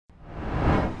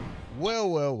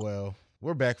Well.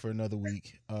 We're back for another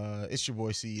week. It's your boy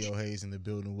CEO Hayes in the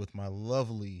building with my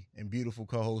lovely and beautiful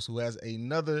co-host who has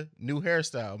another new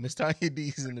hairstyle. Miss Tanya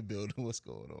D's in the building. What's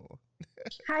going on?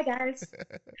 Hi guys.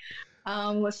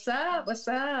 What's up?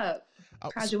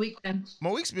 How's your week been?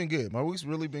 My week's been good. My week's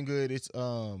really been good. It's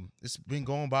been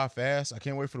going by fast. I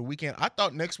can't wait for the weekend. I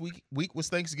thought next week was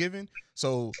Thanksgiving.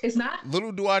 So it's not.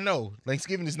 Little do I know,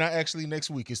 Thanksgiving is not actually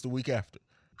next week. It's the week after.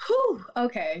 Whew,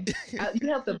 okay. You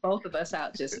helped the both of us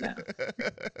out just now.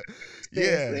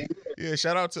 Yeah.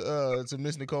 Shout out to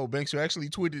Miss Nicole Banks who actually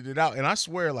tweeted it out, and I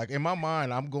swear, like in my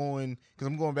mind, I'm going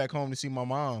back home to see my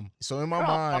mom. So in my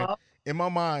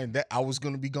mind, that I was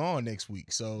gonna be gone next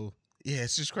week. So yeah,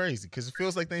 it's just crazy because it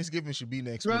feels like Thanksgiving should be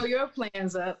next week. Throw your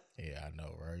plans up. Yeah, I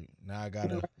know, right? Now I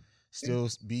gotta still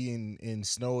be in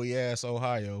snowy ass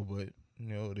Ohio, but you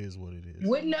know it is what it is.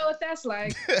 Wouldn't know what that's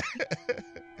like.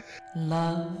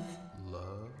 Love,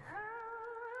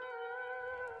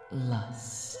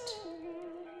 lust,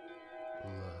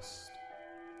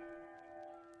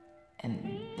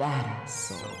 and badass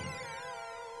soul.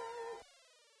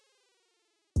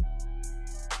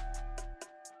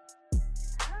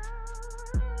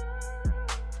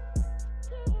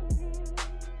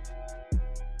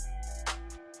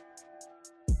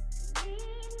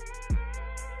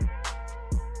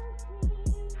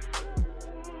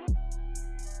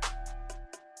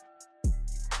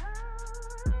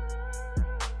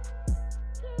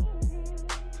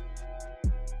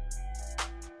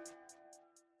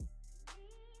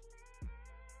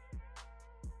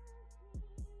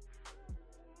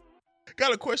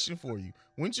 Got a question for you.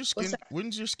 When's your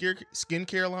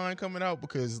skincare line coming out?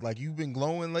 Because like you've been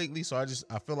glowing lately, so I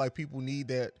feel like people need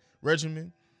that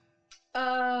regimen.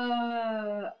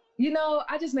 I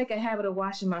just make a habit of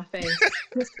washing my face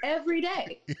just every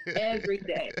day.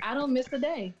 I don't miss a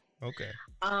day. Okay.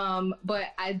 But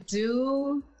I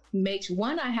do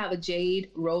I have a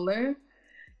jade roller,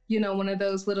 one of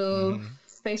those little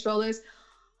face rollers.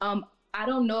 I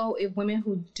don't know if women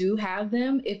who do have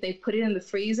them, if they put it in the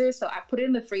freezer. So I put it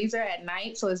in the freezer at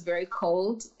night, so it's very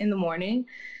cold in the morning.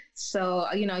 So,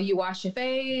 you wash your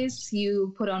face,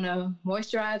 you put on a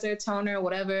moisturizer, toner,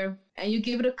 whatever, and you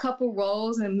give it a couple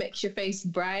rolls and it makes your face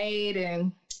bright.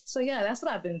 And so, yeah, that's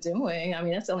what I've been doing. I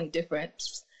mean, that's the only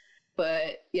difference.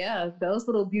 But yeah, those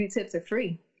little beauty tips are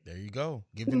free. There you go.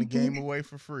 Giving the game away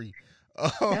for free.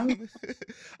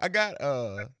 I got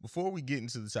before we get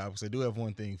into the topics, I do have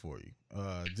one thing for you.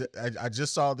 I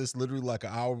just saw this literally like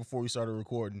an hour before we started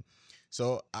recording,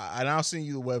 so I'll send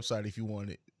you the website if you want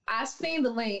it. I seen the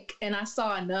link and I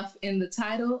saw enough in the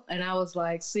title and I was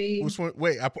like, see, which one?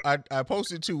 Wait, I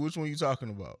posted two. Which one are you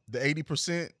talking about? The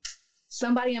 80%?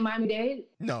 Somebody in Miami-Dade?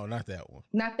 No, not that one.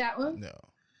 Not that one? No.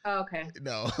 Oh, okay.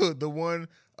 No, the one.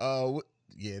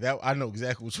 Yeah, that I know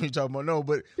exactly what you're talking about. No,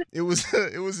 but it was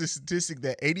a statistic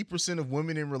that 80% of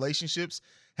women in relationships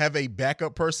have a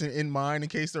backup person in mind in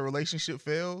case their relationship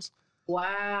fails.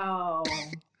 Wow.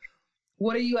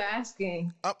 What are you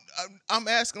asking? I'm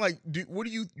asking, like, what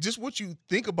you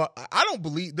think about? I don't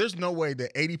believe there's no way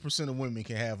that 80% of women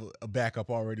can have a backup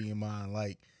already in mind.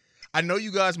 Like, I know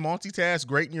you guys multitask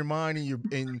great in your mind,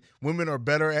 and women are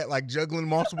better at like juggling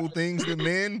multiple things than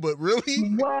men, but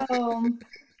really,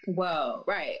 Well,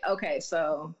 right. Okay.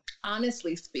 So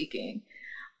honestly speaking,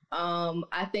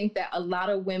 I think that a lot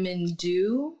of women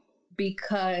do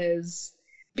because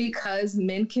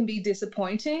men can be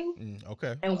disappointing.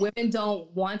 Okay. And women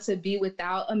don't want to be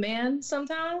without a man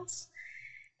sometimes.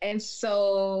 And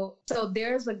so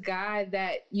there's a guy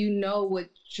that would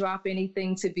drop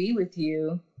anything to be with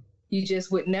you. You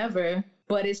just would never.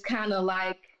 But it's kind of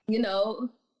like,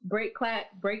 break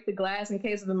the glass in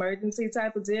case of emergency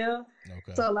type of deal.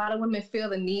 Okay. So a lot of women feel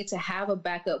the need to have a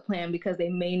backup plan because they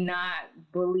may not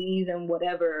believe in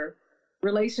whatever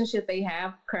relationship they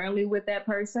have currently with that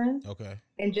person. Okay.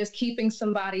 And just keeping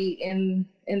somebody in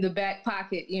the back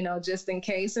pocket, just in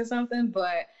case or something.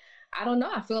 But I don't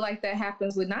know. I feel like that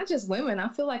happens with not just women. I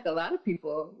feel like a lot of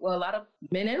people, a lot of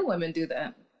men and women do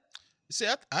that. See,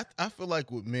 I feel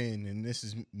like with men, and this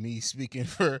is me speaking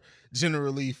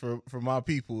generally for my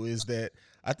people, is that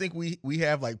I think we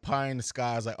have like pie in the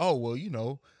skies, like, oh, well,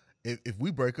 if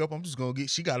we break up, I'm just going to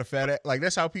she got a fat ass. Like,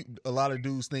 that's how a lot of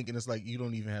dudes think, and it's like, you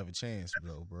don't even have a chance,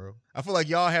 bro. I feel like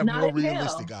y'all have more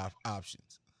realistic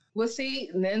options. Well, see,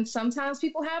 and then sometimes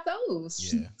people have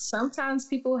those. Yeah. Sometimes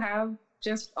people have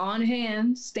just on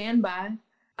hand, standby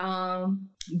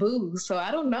booze. So I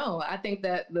don't know. I think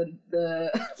that the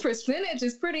percentage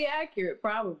is pretty accurate,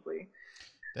 probably.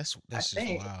 That's just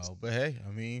wild. But hey,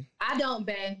 I mean, I don't,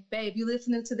 babe. You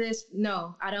listening to this?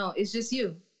 No, I don't. It's just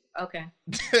you. Okay.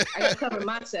 I gotta cover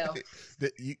myself.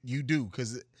 That you do,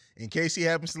 because in case he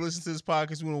happens to listen to this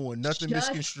podcast, we don't want nothing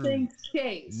misconstrued. In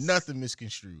case. Nothing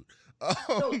misconstrued.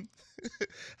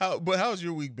 How's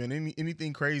your week been?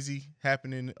 Anything crazy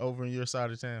happening over in your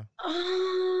side of town?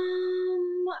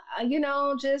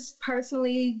 Just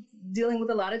personally dealing with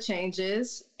a lot of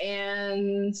changes,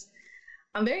 and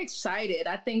I'm very excited.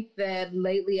 I think that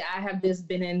lately I have just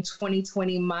been in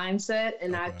 2020 mindset,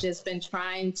 and I've just been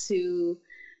trying to,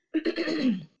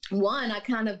 I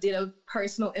kind of did a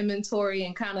personal inventory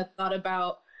and kind of thought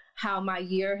about how my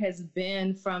year has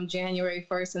been from January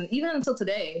 1st and even until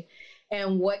today.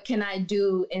 And what can I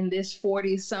do in this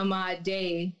 40 some odd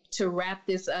day to wrap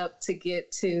this up to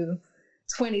get to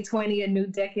 2020, a new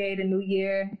decade, a new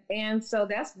year. And so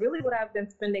that's really what I've been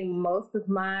spending most of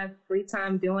my free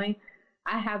time doing.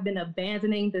 I have been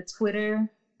abandoning the Twitter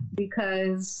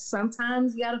because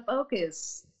sometimes you gotta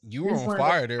focus. You were on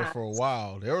fire there for a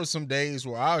while. There were some days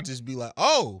where I would just be like,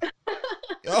 oh,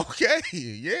 okay,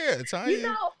 yeah,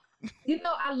 Tanya.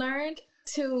 I learned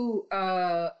to,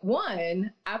 I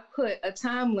put a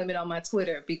time limit on my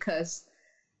Twitter because,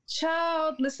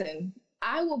 listen,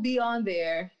 I will be on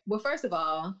there. Well, first of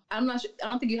all, I'm not sure,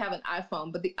 I don't think you have an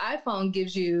iPhone, but the iPhone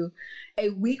gives you a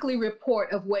weekly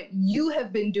report of what you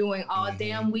have been doing all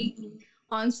damn week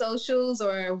on socials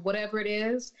or whatever it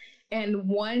is. And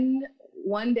one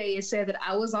day it said that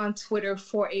I was on Twitter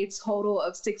for a total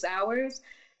of 6 hours.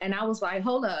 And I was like,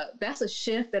 hold up, that's a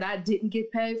shift that I didn't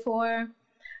get paid for.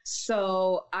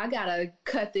 So I gotta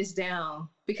cut this down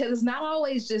because it's not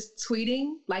always just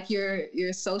tweeting like you're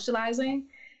socializing.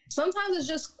 Sometimes it's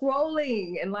just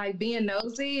scrolling and like being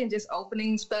nosy and just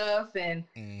opening stuff and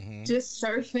just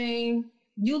surfing.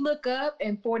 You look up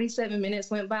and 47 minutes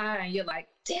went by and you're like,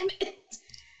 damn it.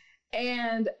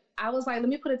 And I was like, let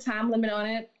me put a time limit on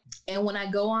it. And when I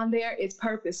go on there, it's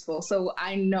purposeful. So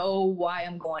I know why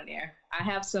I'm going there. I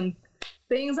have some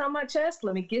things on my chest.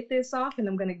 Let me get this off and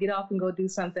I'm going to get off and go do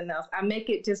something else. I make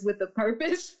it just with a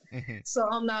purpose. So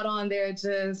I'm not on there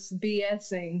just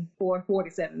BSing for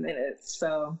 47 minutes.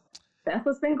 So that's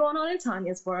what's been going on in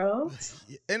Tanya's world.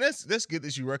 And that's good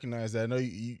that you recognize that. I know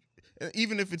you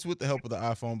even if it's with the help of the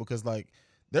iPhone, because like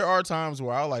there are times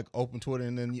where I like open Twitter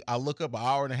and then I look up an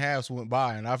hour and a half went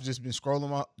by and I've just been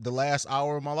scrolling the last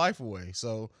hour of my life away.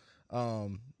 So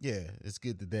yeah, it's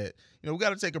good that we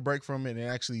got to take a break from it and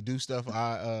actually do stuff.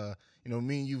 Me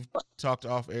and you've talked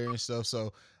off air and stuff.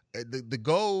 So the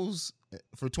goals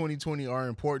for 2020 are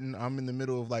important. I'm in the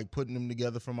middle of like putting them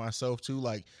together for myself too.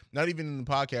 Like not even in the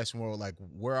podcasting world, like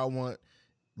where I want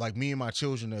like me and my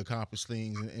children to accomplish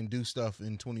things and do stuff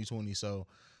in 2020. So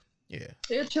yeah.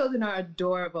 Your children are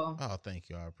adorable. Oh, thank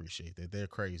you. I appreciate that. They're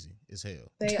crazy as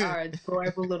hell. They are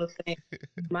adorable little things.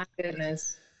 My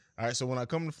goodness. All right, so when I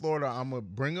come to Florida, I'm going to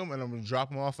bring them and I'm going to drop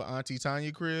them off at Auntie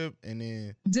Tanya crib and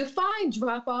then... Define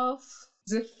drop off.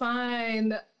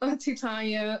 Define Auntie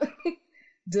Tanya.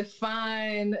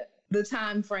 Define the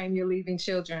time frame you're leaving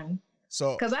children.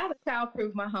 So, because I have a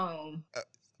child-proof my home.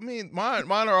 Mine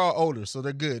are all older, so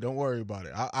they're good. Don't worry about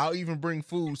it. I'll even bring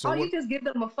food. So you just give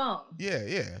them a phone.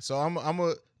 Yeah. So I'm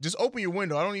a just open your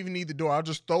window. I don't even need the door. I'll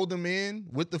just throw them in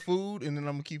with the food, and then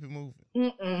I'm gonna keep it moving.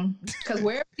 Because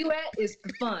wherever you at is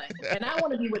the fun, and I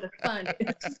want to be where the fun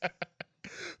is.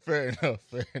 Fair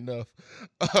enough.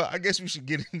 I guess we should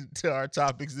get into our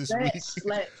topics this week.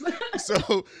 Let's.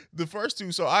 So the first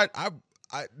two. So I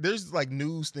there's like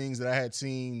news things that I had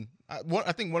seen.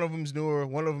 I think one of them is newer.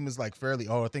 One of them is like fairly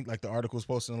old. I think like the article was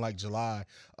posted in like July.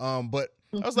 But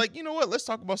I was like, you know what? Let's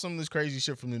talk about some of this crazy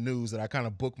shit from the news that I kind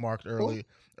of bookmarked early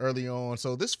on.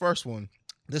 So this first one,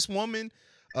 this woman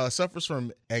suffers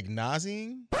from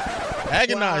agonizing. Wow,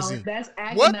 that's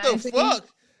agonizing. What the fuck?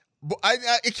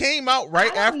 It came out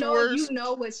right afterwards. You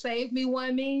know what "save me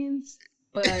one" means,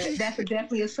 but that's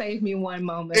definitely a "save me one"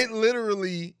 moment. It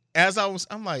literally,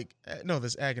 I'm like, no,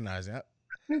 that's agonizing.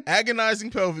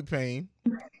 Agonizing pelvic pain.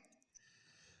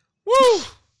 Woo!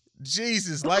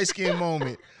 Jesus, light skin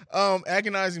moment.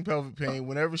 Agonizing pelvic pain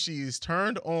whenever she is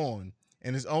turned on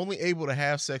and is only able to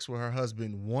have sex with her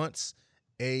husband once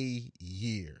a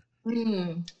year. What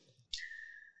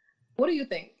do you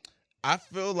think? I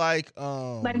feel like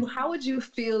how would you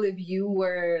feel if you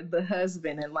were the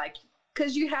husband and like,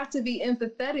 because you have to be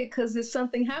empathetic because there's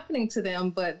something happening to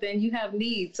them, but then you have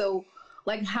needs. So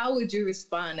like, how would you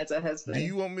respond as a husband? Do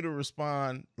you want me to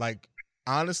respond like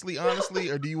honestly,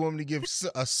 or do you want me to give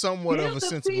a somewhat of a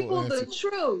sensible answer? The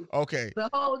truth. Okay. The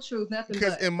whole truth, nothing but.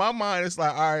 Because in my mind, it's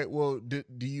like, all right, well, do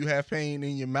you have pain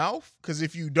in your mouth? Because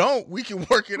if you don't, we can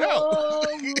work it out. Oh,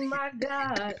 my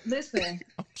God. Listen,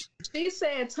 she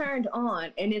said turned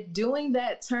on. And if doing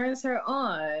that turns her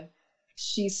on,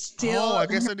 she's still. Oh, I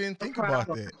guess I didn't think about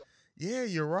problem. that. Yeah,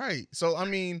 you're right. So I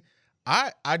mean,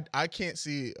 I can't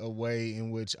see a way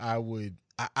in which I would.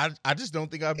 I just don't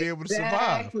think I'd be able to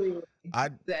survive.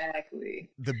 Exactly.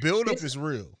 The buildup is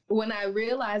real. When I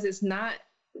realize it's not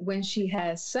when she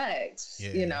has sex,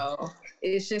 you know,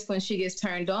 it's just when she gets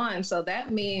turned on. So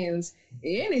that means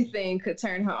anything could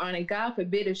turn her on, and God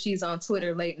forbid if she's on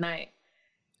Twitter late night.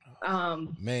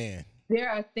 Man, there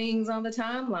are things on the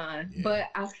timeline, but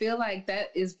I feel like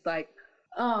that is like,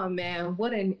 oh man,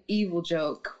 what an evil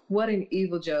joke. What an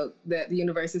evil joke that the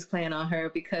universe is playing on her,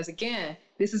 because again,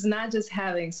 this is not just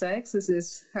having sex. This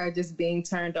is her just being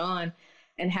turned on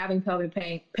and having pelvic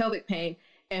pain.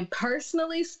 And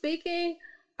personally speaking,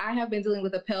 I have been dealing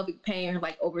with a pelvic pain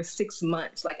like over 6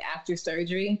 months, like after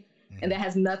surgery. And that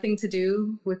has nothing to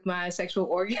do with my sexual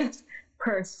organs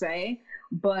per se.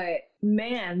 But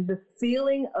man, the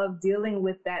feeling of dealing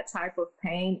with that type of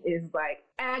pain is like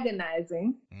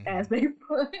agonizing, as they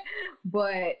put.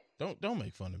 But don't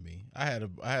make fun of me. I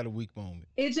had a weak moment.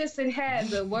 It had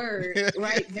the word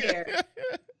right there,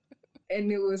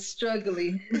 and it was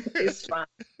struggling. It's fine.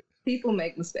 People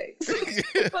make mistakes.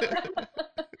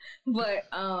 But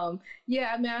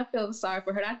yeah, I mean, I feel sorry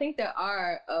for her. And I think there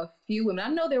are a few women. I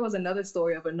know there was another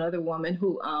story of another woman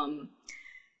who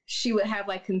she would have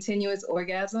like continuous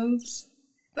orgasms.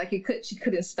 Like she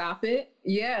couldn't stop it.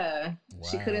 Yeah. Wow.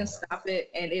 She couldn't stop it.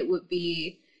 And it would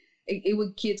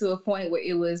get to a point where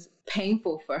it was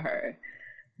painful for her.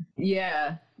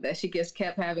 Yeah. That she just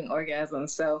kept having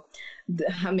orgasms. So,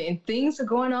 I mean, things are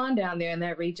going on down there in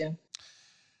that region.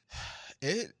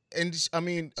 Further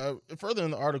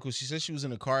in the article, she said she was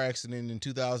in a car accident in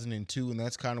 2002. And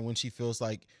that's kind of when she feels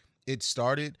like it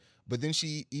started. But then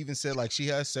she even said like she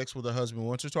has sex with her husband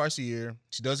once or twice a year.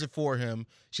 She does it for him.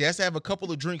 She has to have a couple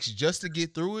of drinks just to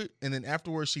get through it. And then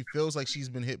afterwards, she feels like she's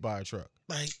been hit by a truck.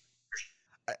 Like,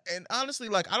 and honestly,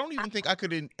 like, I don't even think I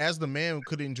could, as the man,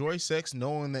 could enjoy sex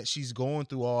knowing that she's going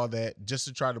through all that just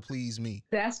to try to please me.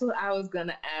 That's what I was going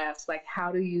to ask. Like,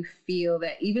 how do you feel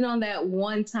that even on that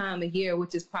one time a year,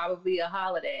 which is probably a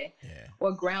holiday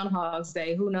or Groundhog's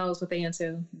Day, who knows what they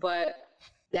into, but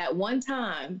that one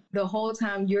time, the whole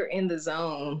time you're in the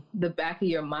zone, the back of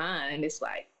your mind, it's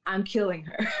like, I'm killing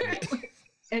her.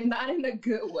 And not in a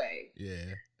good way.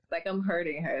 Yeah. Like I'm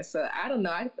hurting her. So I don't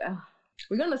know.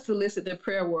 We're going to solicit the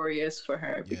prayer warriors for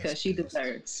her because she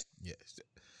deserves. Yes.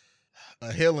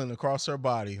 A healing across her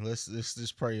body. Let's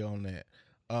just pray on that.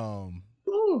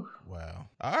 Ooh. Wow.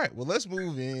 All right. Well, let's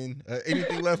move in.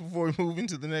 Anything left before we move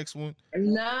into the next one?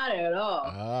 Not at all.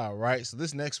 All right. So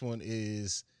this next one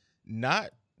is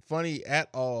not funny at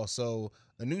all. So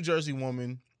a New Jersey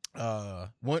woman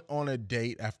went on a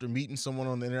date after meeting someone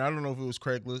on the internet. I don't know if it was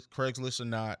Craigslist or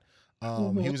not.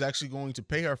 He was actually going to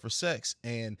pay her for sex,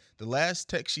 and the last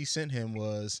text she sent him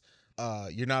was,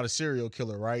 "You're not a serial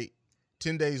killer, right?"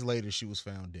 10 days later, she was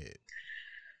found dead.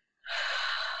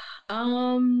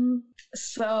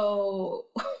 So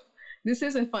this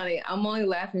isn't funny. I'm only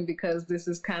laughing because this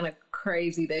is kind of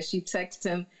crazy that she texted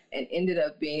him and ended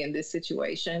up being in this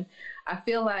situation. I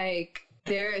feel like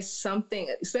there is something,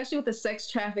 especially with the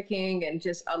sex trafficking, and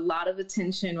just a lot of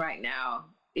attention right now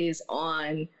is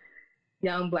on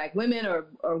young Black women or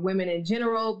women in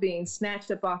general being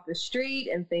snatched up off the street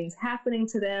and things happening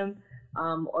to them,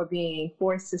 or being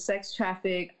forced to sex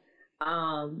traffic.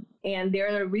 And there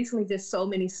are recently just so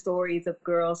many stories of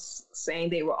girls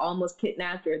saying they were almost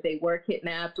kidnapped or they were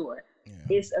kidnapped, or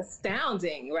it's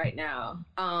astounding right now.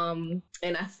 And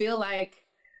I feel like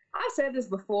I said this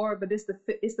before, but it's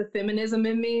the feminism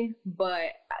in me,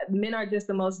 but men are just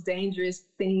the most dangerous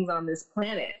things on this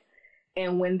planet.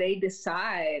 And when they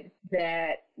decide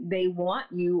that they want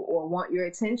you or want your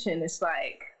attention, it's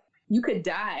like you could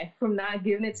die from not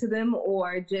giving it to them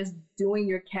or just doing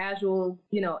your casual,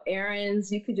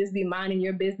 errands. You could just be minding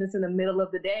your business in the middle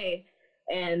of the day,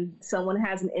 and someone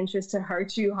has an interest to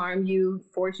hurt you, harm you,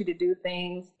 force you to do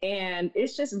things. And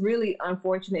it's just really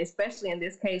unfortunate, especially in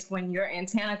this case, when your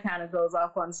antenna kind of goes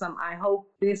off on some, I hope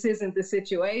this isn't the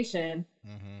situation.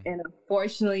 And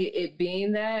unfortunately, it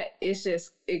being that, it's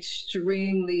just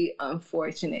extremely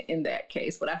unfortunate in that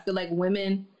case. But I feel like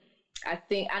women, I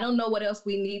don't know what else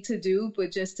we need to do,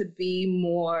 but just to be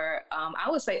more, I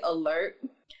would say alert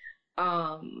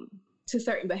to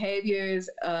certain behaviors,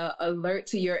 alert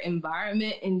to your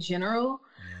environment in general.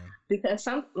 Because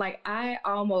I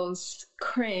almost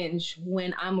cringe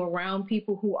when I'm around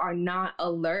people who are not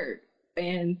alert.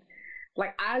 And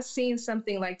like I've seen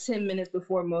something like 10 minutes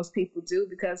before most people do,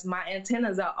 because my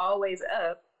antennas are always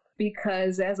up,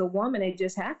 because as a woman, they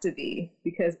just have to be,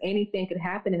 because anything could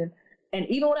happen. And And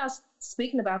even when I was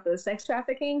speaking about the sex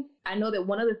trafficking, I know that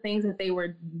one of the things that they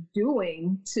were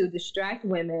doing to distract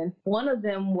women, one of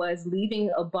them was leaving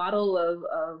a bottle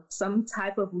of some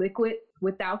type of liquid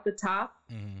without the top,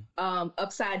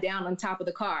 upside down on top of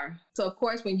the car. So of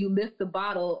course, when you lift the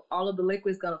bottle, all of the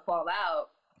liquid is going to fall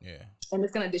out. Yeah. And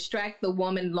it's going to distract the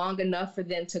woman long enough for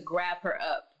them to grab her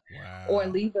up. Wow. Or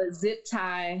leave a zip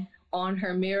tie on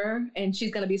her mirror. And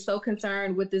she's going to be so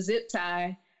concerned with the zip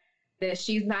tie that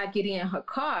she's not getting in her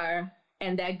car,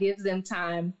 and that gives them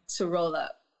time to roll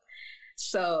up.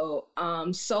 So,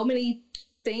 so many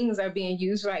things are being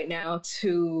used right now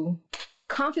to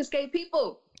confiscate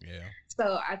people. Yeah.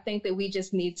 So I think that we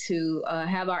just need to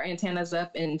have our antennas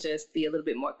up and just be a little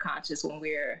bit more conscious when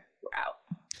we're out.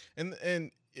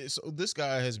 And so this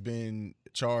guy has been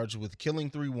charged with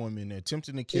killing 3 women,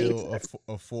 attempting to kill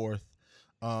a fourth.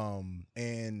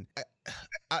 And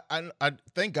I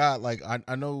thank God, like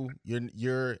I know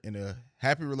you're in a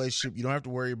happy relationship. You don't have to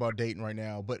worry about dating right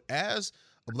now. But as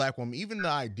a Black woman, even the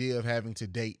idea of having to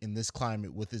date in this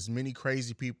climate with as many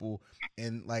crazy people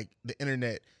and like the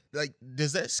internet, like,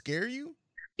 does that scare you?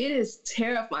 It is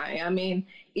terrifying. I mean,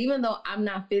 even though I'm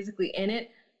not physically in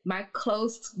it, my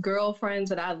close girlfriends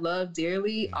that I love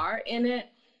dearly are in it.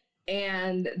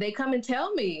 And they come and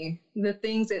tell me the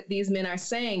things that these men are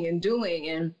saying and doing,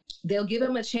 and they'll give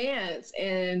him a chance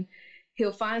and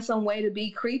he'll find some way to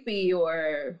be creepy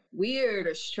or weird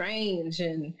or strange.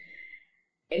 And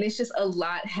it's just a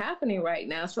lot happening right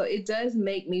now. So it does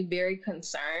make me very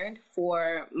concerned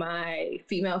for my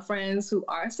female friends who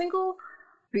are single,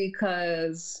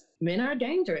 because men are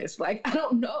dangerous. Like, I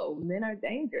don't know, men are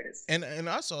dangerous. And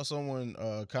I saw someone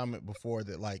comment before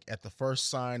that, like, at the first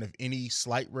sign of any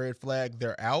slight red flag,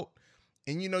 they're out.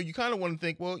 And, you know, you kind of want to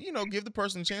think, well, you know, give the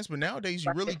person a chance. But nowadays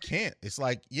you really can't. It's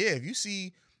like, yeah, if you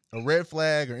see a red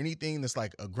flag or anything that's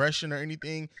like aggression or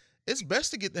anything, it's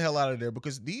best to get the hell out of there,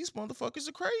 because these motherfuckers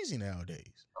are crazy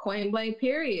nowadays. Point blank,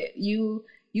 period. You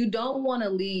don't want to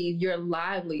leave your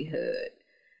livelihood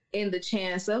in the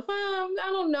chance of, I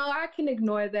don't know, I can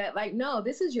ignore that. Like, no,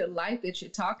 this is your life that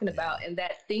you're talking about. And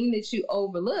that thing that you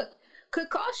overlook could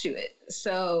cost you it.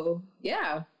 So,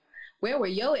 yeah. Where were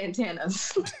your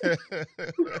antennas?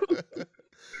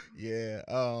 Yeah.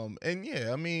 And yeah,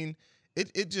 I mean,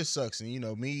 it just sucks. And, you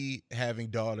know, me having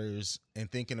daughters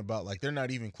and thinking about, like, they're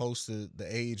not even close to the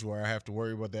age where I have to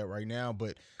worry about that right now,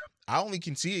 but I only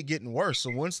can see it getting worse. So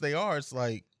once they are, it's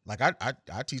like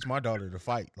I teach my daughter to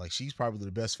fight. Like, she's probably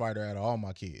the best fighter out of all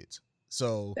my kids.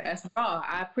 So that's raw.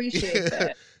 I appreciate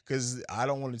that. Cause I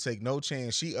don't want to take no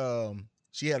chance. She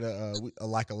had a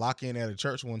lock-in at a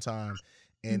church one time.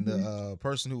 And the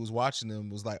person who was watching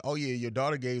them was like, oh, yeah, your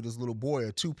daughter gave this little boy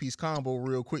a 2-piece combo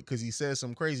real quick because he said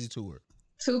something crazy to her.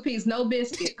 2-piece, no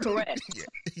biscuit, correct.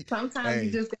 Yeah. Sometimes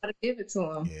you just got to give it to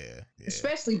them. Yeah.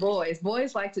 Especially boys.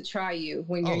 Boys like to try you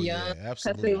when you're young.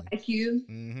 Because they like you.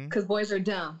 Because boys are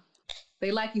dumb.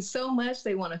 They like you so much,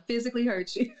 they want to physically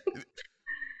hurt you.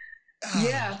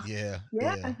 Yeah.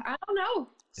 I don't know.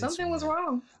 Something was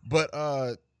wrong. But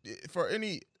for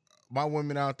any... my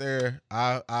women out there,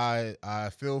 I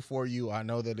feel for you. I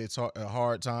know that it's a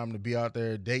hard time to be out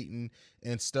there dating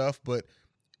and stuff, but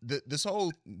this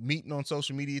whole meeting on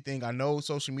social media thing, I know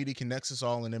social media connects us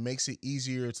all and it makes it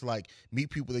easier to like meet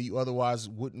people that you otherwise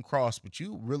wouldn't cross, but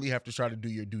you really have to try to do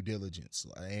your due diligence.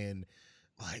 And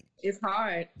like, it's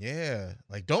hard. Yeah.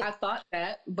 Like, I thought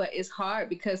that, but it's hard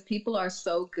because people are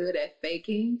so good at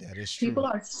faking. That is true. People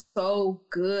are so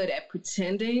good at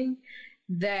pretending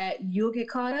that you'll get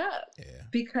caught up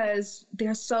because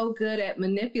they're so good at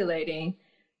manipulating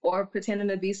or pretending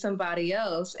to be somebody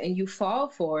else, and you fall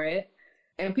for it.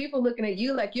 And people looking at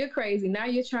you like you're crazy. Now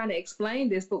you're trying to explain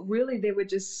this, but really they were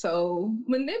just so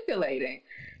manipulating.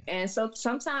 And so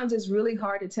sometimes it's really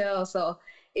hard to tell. So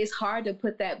it's hard to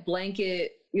put that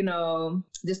blanket, you know,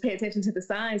 just pay attention to the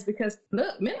signs, because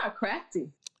look, men are crafty.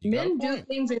 Men do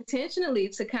things intentionally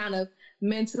to kind of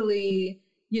mentally,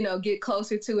 you know, get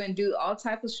closer to and do all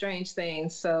types of strange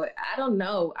things. So I don't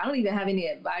know. I don't even have any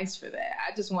advice for that.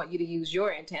 I just want you to use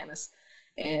your antennas,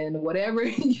 and whatever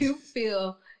you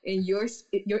feel in your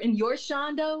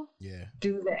shondo,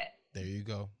 do that. There you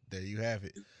go. There you have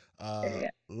it.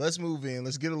 Let's move in.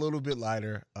 Let's get a little bit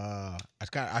lighter.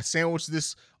 I sandwiched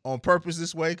this on purpose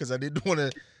this way because I didn't want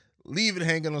to leave it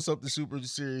hanging on something super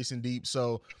serious and deep.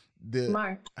 So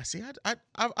Smart. I see.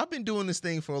 I've been doing this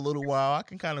thing for a little while. I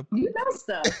can kind of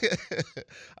Stuff.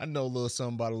 I know a little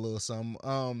something about a little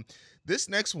something. This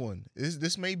next one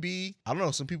this may be, I don't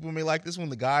know. Some people may like this one.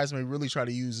 The guys may really try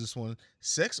to use this one.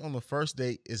 Sex on the first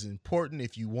date is important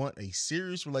if you want a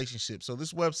serious relationship. So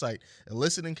this website,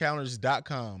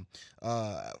 illicitencounters.com,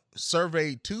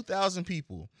 surveyed 2,000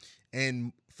 people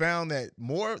and found that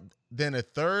more than a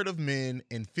third of men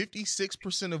and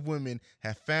 56% of women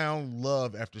have found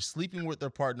love after sleeping with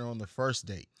their partner on the first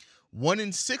date. 1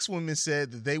 in 6 women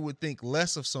said that they would think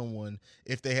less of someone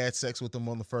if they had sex with them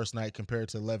on the first night compared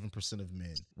to 11% of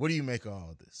men. What do you make of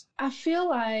all of this? I feel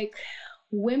like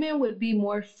women would be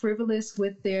more frivolous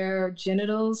with their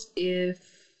genitals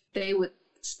if they would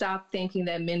stop thinking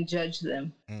that men judge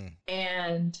them.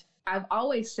 And I've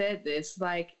always said this,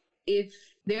 like, if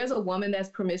there's a woman that's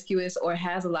promiscuous or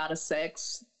has a lot of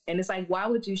sex, and it's like, why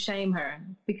would you shame her?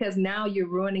 Because now you're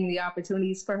ruining the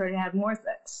opportunities for her to have more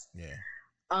sex. Yeah.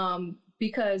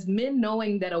 Because men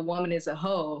knowing that a woman is a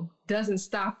hoe doesn't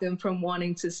stop them from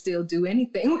wanting to still do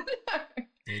anything with her.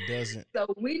 It doesn't. So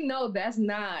we know that's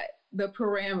not the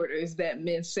parameters that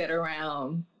men set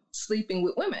around sleeping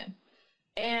with women.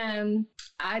 And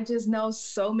I just know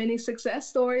so many success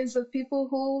stories of people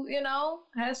who,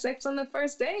 had sex on the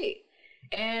first date.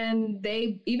 And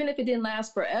they, even if it didn't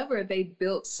last forever, they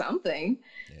built something.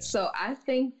 Yeah. So I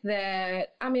think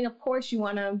that, of course you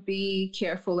want to be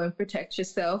careful and protect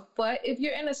yourself. But if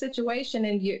you're in a situation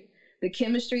and the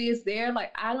chemistry is there,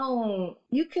 like, I don't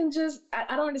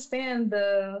understand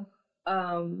the,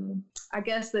 I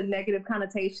guess the negative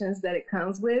connotations that it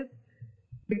comes with.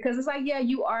 Because it's like, yeah,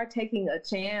 you are taking a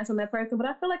chance on that person. But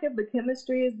I feel like if the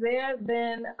chemistry is there,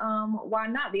 then why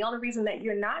not? The only reason that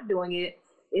you're not doing it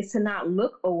is to not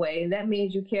look away. And that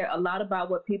means you care a lot about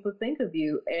what people think of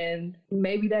you. And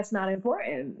maybe that's not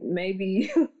important.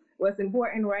 Maybe what's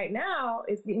important right now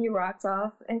is getting your rocks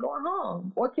off and going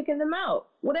home or kicking them out,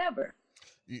 whatever.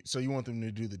 So you want them to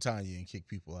do the Tanya and kick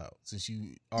people out, since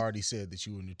you already said that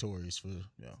you were notorious for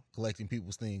collecting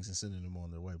people's things and sending them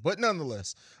on their way. But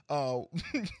nonetheless, no,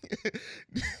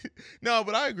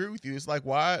 but I agree with you. It's like,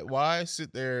 why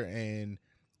sit there and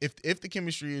if the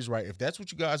chemistry is right, if that's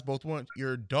what you guys both want,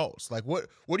 you're adults. Like, what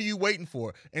are you waiting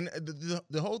for? And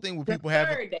the whole thing with people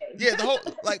having, the whole,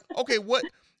 like, okay, what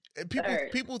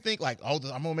people think like, oh,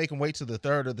 I'm gonna make them wait till the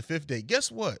 3rd or the 5th date.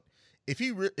 Guess what?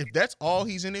 If that's all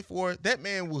he's in it for, that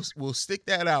man will stick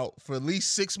that out for at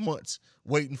least 6 months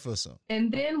waiting for some.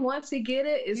 And then once he get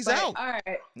it, he's like, out. All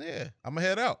right. Yeah, I'm gonna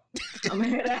head out.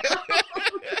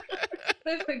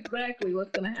 That's exactly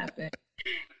what's gonna happen.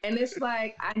 And it's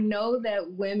like, I know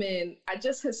that women, I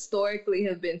just historically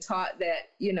have been taught that,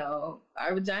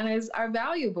 our vaginas are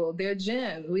valuable. They're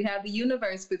gems. We have the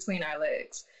universe between our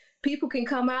legs. People can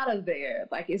come out of there.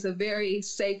 Like, it's a very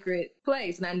sacred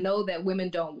place. And I know that women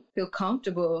don't feel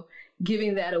comfortable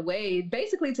giving that away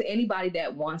basically to anybody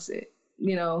that wants it.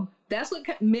 That's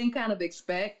what men kind of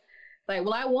expect. Like,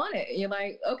 well, I want it. And you're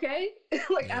like, okay,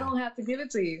 I don't have to give it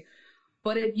to you.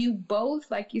 But if you both,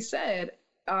 like you said,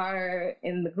 are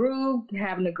in the groove,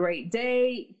 having a great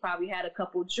day, you probably had a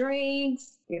couple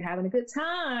drinks, you're having a good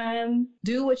time,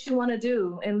 do what you want to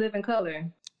do and live in color.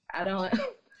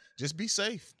 Just be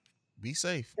safe. Be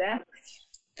safe.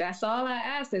 That's all I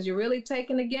ask, because you're really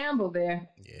taking a gamble there.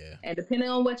 Yeah. And depending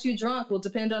on what you drunk will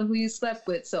depend on who you slept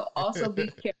with. So also be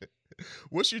careful.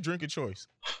 What's your drinking choice?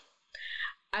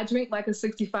 I drink like a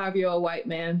 65-year-old white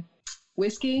man.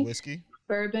 Whiskey,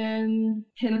 bourbon,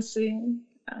 Hennessy.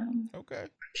 Okay.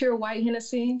 Pure white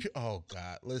Hennessy. Oh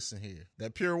God, listen here.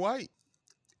 That pure white?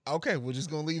 Okay, we're just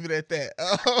gonna leave it at that.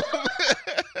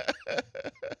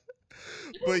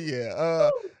 But yeah,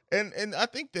 and I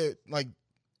think that, like,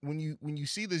 when you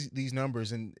see these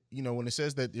numbers, and when it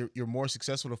says that you're more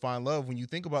successful to find love, when you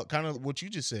think about kind of what you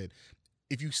just said,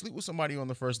 if you sleep with somebody on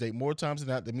the first date, more times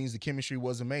than not, that means the chemistry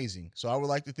was amazing. So I would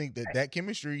like to think that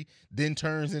chemistry then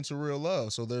turns into real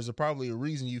love. So there's probably a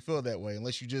reason you feel that way,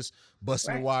 unless you just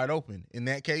busting it wide open. In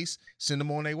that case, send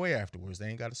them on their way afterwards. They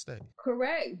ain't got to stay.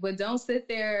 Correct. But don't sit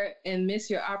there and miss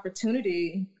your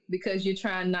opportunity because you're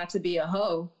trying not to be a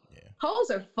hoe. Yeah.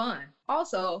 Hoes are fun.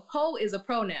 Also, hoe is a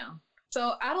pronoun.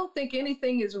 So I don't think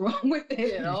anything is wrong with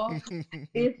it at all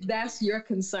if that's your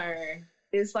concern.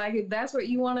 It's like, if that's what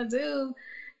you want to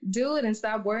do it, and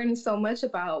stop worrying so much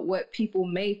about what people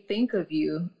may think of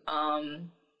you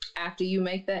after you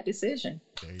make that decision.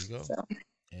 There you go. So.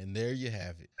 And there you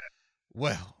have it.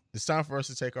 Well, it's time for us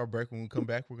to take our break. When we come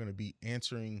back, we're going to be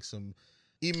answering some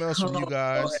emails from you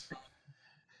guys. Lord.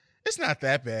 It's not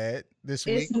that bad this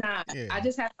week. It's not. Yeah. I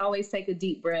just have to always take a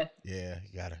deep breath. Yeah,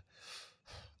 you got to.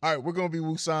 All right, we're going to be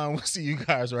Wusan. We'll see you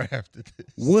guys right after this.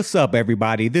 What's up,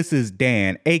 everybody? This is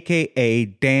Dan, a.k.a.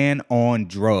 Dan on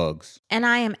Drugs. And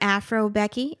I am Afro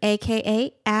Becky,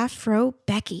 a.k.a. Afro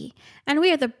Becky. And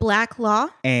we are the Black Law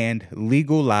and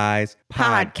Legal Lies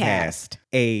Podcast,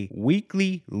 a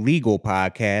weekly legal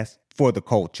podcast for the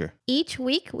culture. Each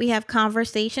week, we have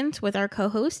conversations with our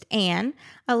co-host, Anne,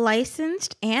 a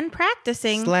licensed and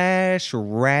practicing /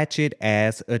 ratchet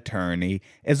ass attorney,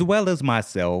 as well as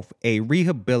myself, a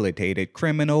rehabilitated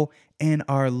criminal, and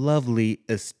our lovely,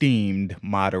 esteemed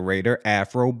moderator,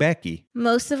 Afro Becky.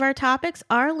 Most of our topics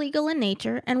are legal in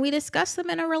nature, and we discuss them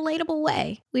in a relatable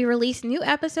way. We release new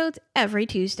episodes every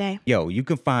Tuesday. Yo, you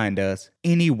can find us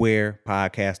anywhere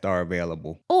podcasts are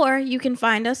available. Or you can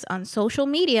find us on social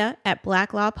media at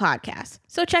Black Law Podcast.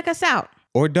 So check us out.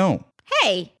 Or don't.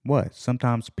 Hey! What?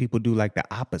 Sometimes people do like the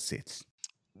opposites.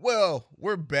 Well,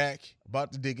 we're back,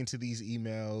 about to dig into these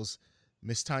emails.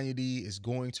 Miss Tanya D is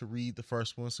going to read the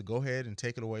first one, so go ahead and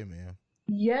take it away, ma'am.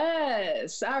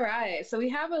 Yes. All right. So we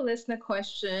have a listener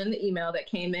question email that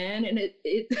came in, and it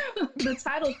the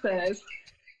title says,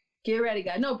 "Get ready,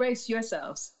 guys. No, brace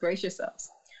yourselves. Brace yourselves.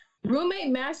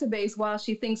 Roommate masturbates while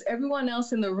she thinks everyone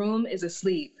else in the room is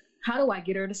asleep. How do I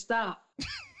get her to stop?"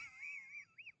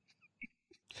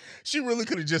 She really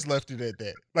could have just left it at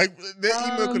that. Like,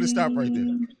 that email could have stopped right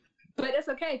there. But it's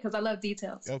okay, because I love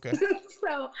details. Okay.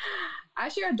 So I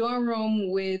share a dorm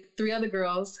room with 3 other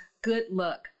girls. Good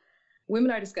luck. Women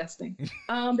are disgusting.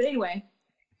 But anyway,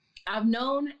 I've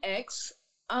known X.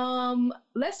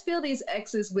 Let's fill these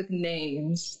X's with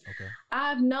names. Okay.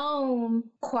 I've known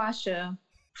Quasha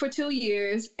for 2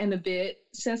 years and a bit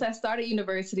since I started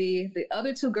university. The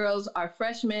other 2 girls are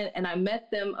freshmen, and I met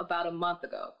them about a month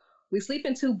ago. We sleep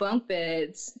in 2 bunk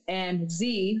beds, and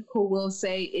Z, who we'll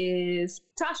say is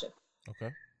Tasha. Okay.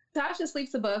 Tasha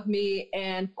sleeps above me,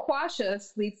 and Quasha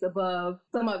sleeps above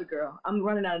some other girl. I'm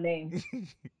running out of names.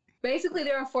 Basically,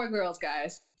 there are 4 girls,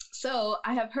 guys. So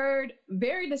I have heard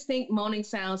very distinct moaning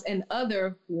sounds and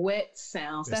other wet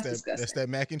sounds. That's disgusting. That's that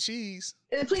mac and cheese.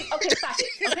 Please, okay, stop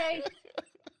it, okay?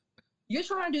 You're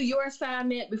trying to do your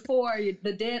assignment before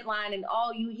the deadline, and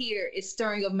all you hear is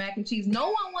stirring of mac and cheese. No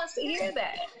one wants to hear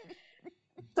that.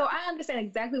 So I understand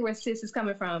exactly where sis is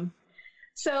coming from.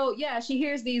 So yeah, she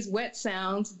hears these wet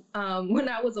sounds when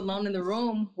I was alone in the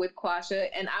room with Quasha,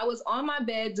 and I was on my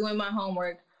bed doing my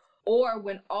homework, or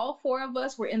when all 4 of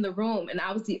us were in the room and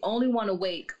I was the only one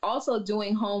awake, also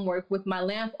doing homework with my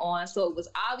lamp on, so it was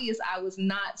obvious I was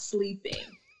not sleeping.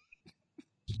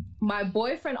 My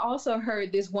boyfriend also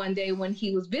heard this one day when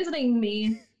he was visiting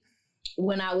me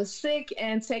when I was sick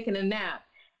and taking a nap.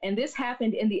 And this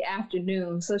happened in the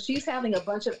afternoon. So she's having a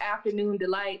bunch of afternoon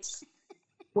delights,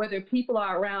 whether people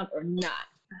are around or not.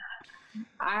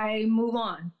 I move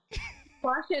on.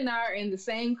 Quasha and I are in the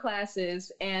same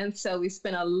classes, and so we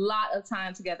spend a lot of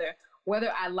time together,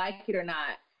 whether I like it or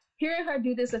not. Hearing her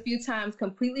do this a few times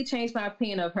completely changed my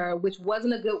opinion of her, which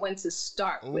wasn't a good one to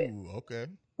start with. Okay.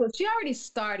 So she already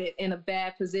started in a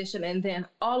bad position, and then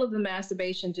all of the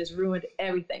masturbation just ruined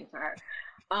everything for her.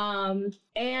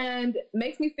 And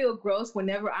makes me feel gross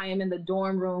whenever I am in the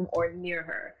dorm room or near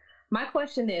her. My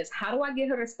question is, how do I get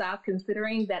her to stop,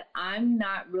 considering that I'm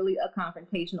not really a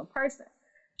confrontational person?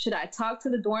 Should I talk to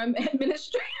the dorm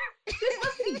administrator? This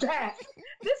must be bad.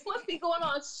 This must be going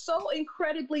on so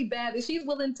incredibly bad that she's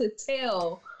willing to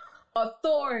tell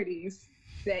authorities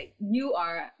that you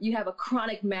have a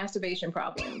chronic masturbation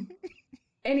problem.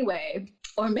 Anyway,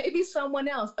 or maybe someone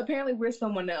else. Apparently we're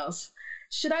someone else.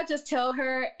 Should I just tell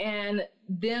her and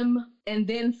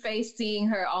then face seeing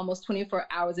her almost 24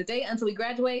 hours a day until we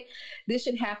graduate? This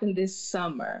should happen this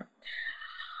summer.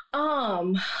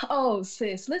 Oh,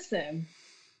 sis, listen.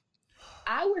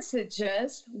 I would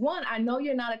suggest, one, I know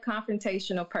you're not a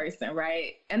confrontational person,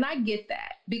 right? And I get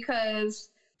that, because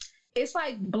it's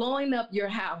like blowing up your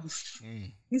house.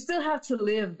 You still have to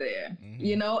live there,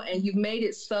 you know, and you've made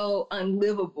it so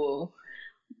unlivable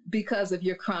because of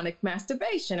your chronic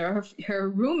masturbation, or her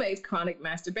roommate's chronic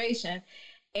masturbation.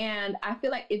 And I feel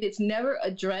like if it's never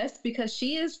addressed, because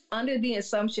she is under the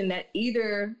assumption that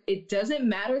either it doesn't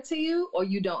matter to you or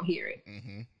you don't hear it.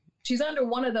 She's under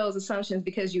one of those assumptions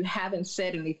because you haven't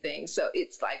said anything. So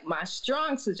it's like my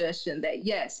strong suggestion that,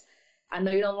 yes, I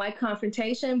know you don't like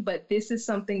confrontation, but this is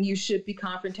something you should be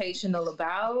confrontational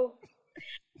about.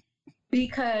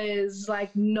 Because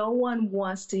like no one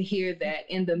wants to hear that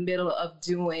in the middle of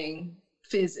doing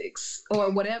physics or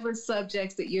whatever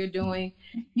subjects that you're doing.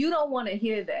 You don't want to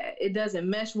hear that. It doesn't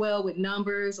mesh well with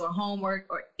numbers or homework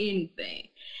or anything.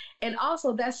 And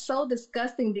also that's so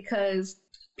disgusting because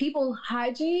people's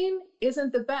hygiene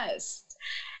isn't the best.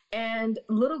 And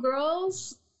little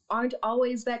girls aren't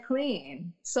always that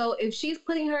clean. So if she's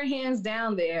putting her hands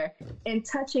down there and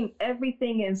touching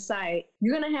everything in sight,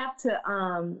 you're going to have to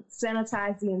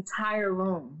sanitize the entire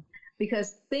room,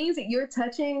 because things that you're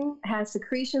touching have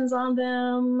secretions on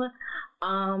them.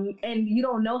 And you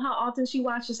don't know how often she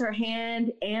washes her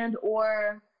hand and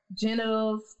or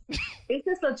genitals. It's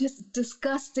just a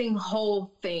disgusting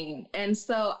whole thing. And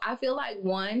so I feel like,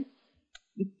 one,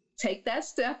 take that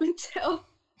step and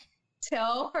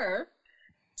tell her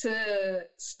to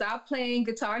stop playing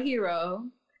Guitar Hero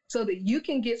so that you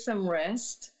can get some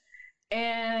rest,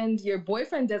 and your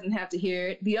boyfriend doesn't have to hear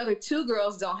it. The other two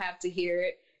girls don't have to hear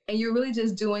it. And you're really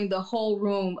just doing the whole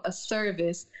room a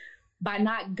service by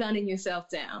not gunning yourself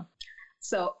down.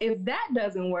 So if that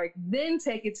doesn't work, then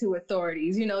take it to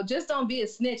authorities. You know, just don't be a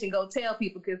snitch and go tell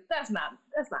people, because that's not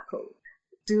cool.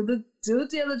 Do the due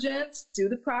diligence, do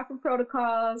the proper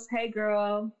protocols. Hey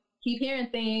girl, keep hearing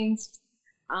things.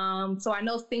 So I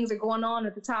know things are going on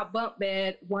at the top bunk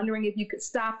bed, wondering if you could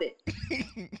stop it.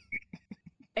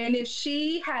 And if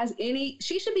she has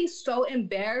she should be so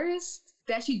embarrassed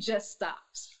that she just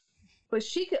stops. But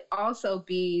she could also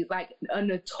be like a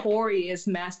notorious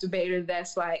masturbator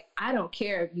that's like, I don't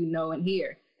care if you know and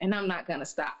hear, and I'm not going to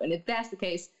stop. And if that's the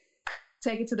case,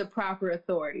 take it to the proper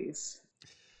authorities.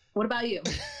 What about you?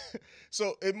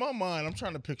 So in my mind, I'm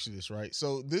trying to picture this, right?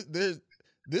 So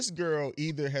this girl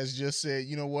either has just said,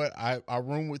 you know what, I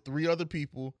room with 3 other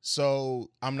people, so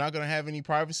I'm not going to have any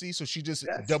privacy. So she just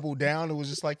doubled down and was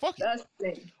just like, fuck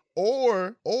it.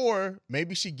 Or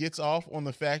maybe she gets off on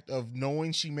the fact of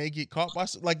knowing she may get caught by,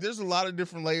 like, there's a lot of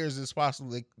different layers that's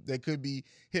possible that could be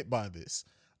hit by this.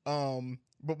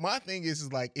 But my thing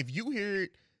is like, if you hear it,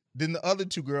 then the other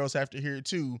 2 girls have to hear it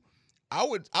too. I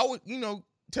would, you know,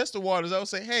 test the waters. I would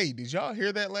say, hey, did y'all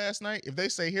hear that last night? If they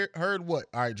say heard what?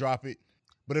 All right, drop it.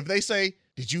 But if they say,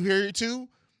 did you hear it too?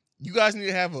 You guys need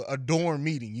to have a dorm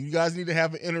meeting. You guys need to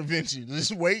have an intervention.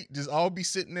 Just wait. Just all be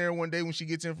sitting there one day when she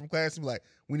gets in from class and be like,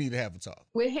 we need to have a talk.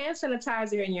 With hand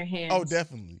sanitizer in your hands. Oh,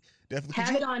 definitely.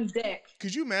 Have it on deck.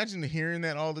 Could you imagine hearing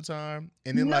that all the time?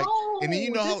 And then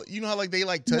you know how like they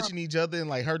like touching each other and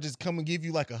like her just come and give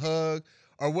you like a hug?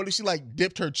 Or what if she like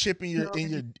dipped her chip in your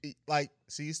like,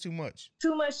 see, it's too much.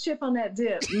 Too much chip on that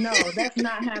dip. No, that's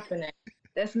not happening.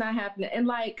 That's not happening. And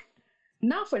like,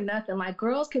 not for nothing, like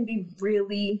girls can be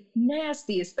really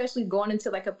nasty, especially going into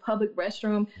like a public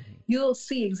restroom. You'll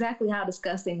see exactly how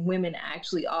disgusting women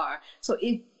actually are. So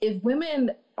if women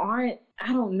aren't, I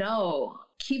don't know,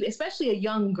 especially a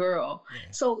young girl. Yeah.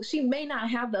 So she may not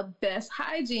have the best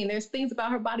hygiene. There's things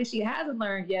about her body she hasn't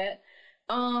learned yet.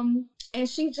 And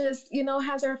she just, you know,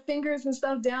 has her fingers and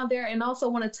stuff down there and also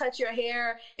want to touch your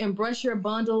hair and brush your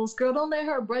bundles. Girl, don't let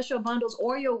her brush your bundles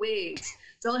or your wigs.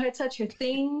 Don't let her touch your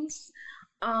things.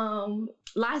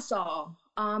 Lysol.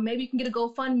 Maybe you can get a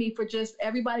GoFundMe for just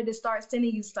everybody to start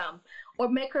sending you some, or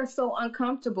make her so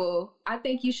uncomfortable. I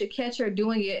think you should catch her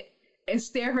doing it and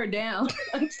stare her down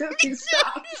until she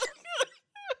stops.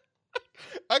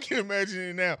 I can imagine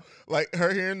it now, like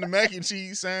her hearing the mac and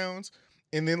cheese sounds,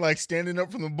 and then like standing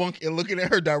up from the bunk and looking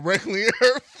at her directly in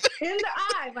her face. In the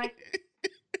eye, like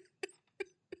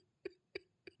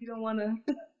you don't want to.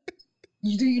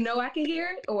 Do you know I can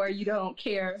hear it, or you don't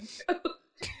care?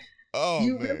 Oh,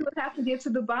 you really would have to get to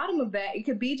the bottom of that. It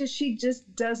could be just she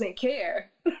just doesn't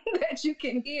care that you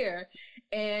can hear.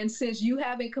 And since you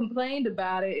haven't complained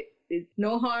about it, it's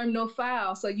no harm, no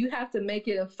foul. So you have to make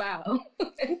it a foul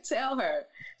and tell her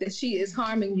that she is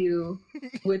harming you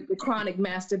with the chronic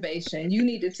masturbation. You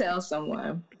need to tell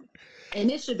someone. And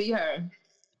it should be her.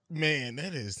 Man,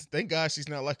 that is, thank God she's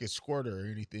not like a squirter or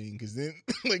anything, because then,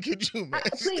 like, could you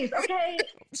imagine? Please, okay?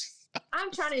 I'm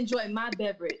trying to enjoy my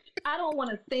beverage. I don't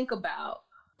want to think about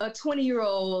a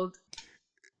 20-year-old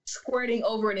squirting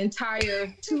over an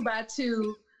entire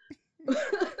 2x2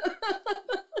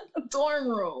 dorm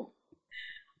room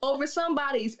over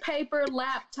somebody's paper,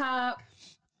 laptop,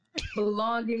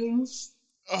 belongings.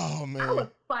 Oh, man. I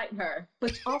would fight her.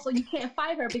 But also you can't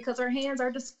fight her because her hands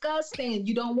are disgusting.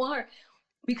 You don't want her.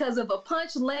 Because if a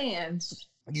punch lands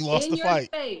you lost in the your fight.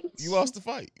 face, you lost the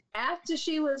fight. After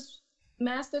she was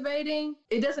masturbating,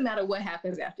 it doesn't matter what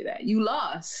happens after that. You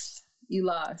lost.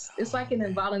 It's like an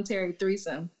involuntary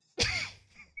threesome.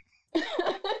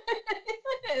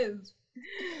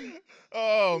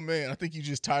 Oh man, I think you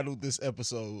just titled this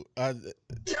episode.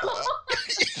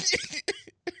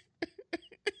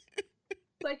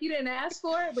 Like you didn't ask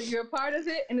for it, but you're a part of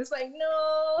it, and it's like,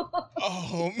 no.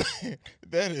 Oh man,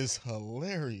 that is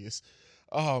hilarious.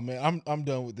 Oh man, I'm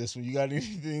done with this one. You got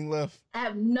anything left? I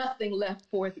have nothing left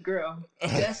for the girl.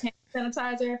 Just hand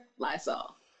sanitizer,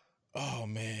 Lysol. Oh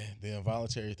man, the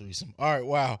involuntary threesome. All right,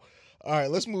 wow. All right,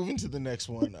 let's move into the next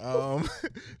one.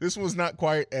 This one's not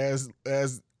quite as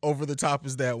over the top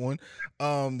as that one.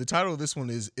 The title of this one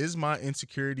is my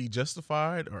insecurity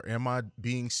justified or am I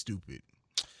being stupid?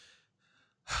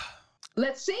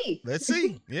 Let's see. Let's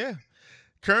see. Yeah.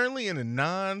 Currently in a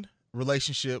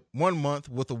non-relationship, 1 month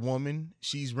with a woman.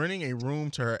 She's renting a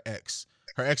room to her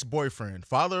ex-boyfriend,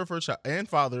 father of her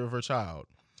child.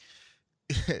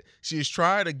 She has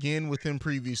tried again with him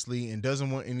previously and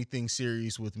doesn't want anything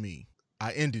serious with me.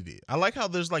 I ended it. I like how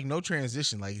there's like no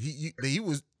transition. Like he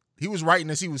was writing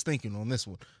as he was thinking on this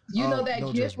one. You know that no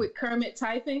gif judgment. with Kermit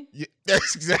typing? Yeah,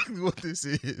 that's exactly what this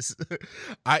is.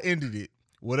 I ended it,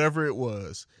 whatever it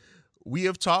was. We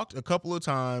have talked a couple of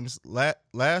times.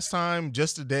 Last time,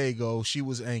 just a day ago, she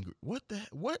was angry. What?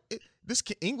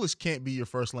 English can't be your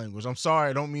first language. I'm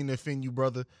sorry. I don't mean to offend you,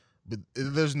 brother. But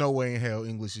there's no way in hell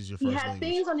English is your first language. He had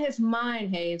things on his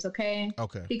mind, Hayes, okay?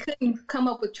 Okay. He couldn't come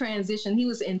up with transition. He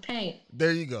was in pain.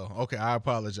 There you go. Okay, I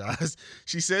apologize.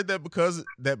 She said that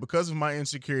because of my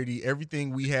insecurity,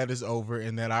 everything we had is over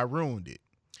and that I ruined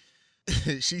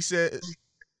it. She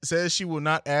says she will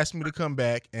not ask me to come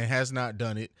back and has not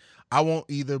done it. I won't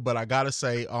either, but I gotta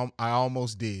say, I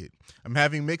almost did. I'm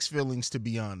having mixed feelings, to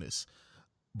be honest.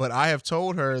 But I have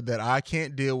told her that I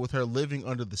can't deal with her living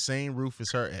under the same roof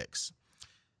as her ex.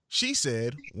 She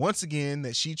said, once again,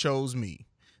 that she chose me,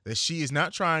 that she is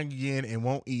not trying again and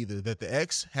won't either, that the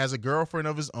ex has a girlfriend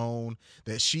of his own,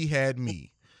 that she had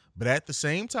me. But at the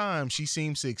same time, she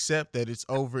seems to accept that it's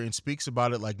over and speaks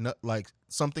about it like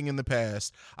something in the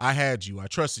past. I had you. I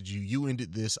trusted you. You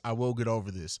ended this. I will get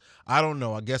over this. I don't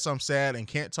know. I guess I'm sad and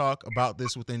can't talk about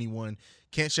this with anyone.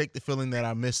 Can't shake the feeling that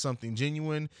I missed something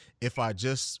genuine if I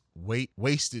just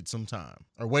waited some time.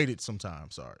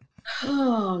 Sorry.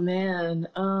 Oh man.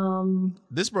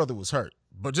 This brother was hurt.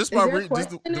 But just Is by there a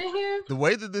question in here? the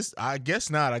way that this, I guess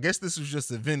not. I guess this was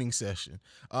just a venting session.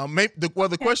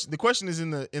 The question is in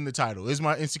the title. Is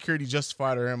my insecurity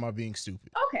justified or am I being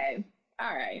stupid? Okay.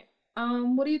 All right.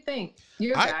 What do you think?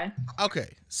 You're a guy. Okay.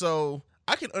 So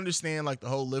I can understand like the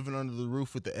whole living under the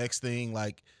roof with the ex thing.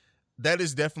 Like that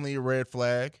is definitely a red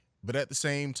flag. But at the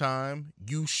same time,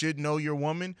 you should know your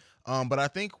woman. But I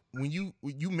think when you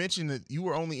mentioned that you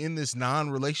were only in this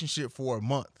non-relationship for a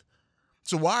month.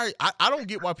 So why I don't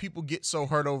get why people get so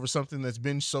hurt over something that's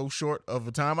been so short of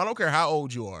a time. I don't care how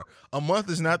old you are. A month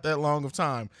is not that long of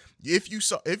time. If you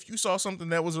saw something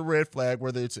that was a red flag,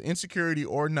 whether it's an insecurity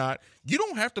or not, you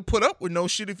don't have to put up with no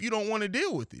shit if you don't want to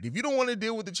deal with it. If you don't want to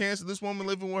deal with the chance of this woman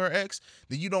living with her ex,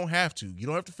 then you don't have to. You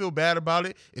don't have to feel bad about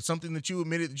it. It's something that you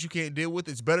admitted that you can't deal with.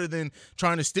 It's better than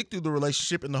trying to stick through the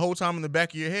relationship and the whole time in the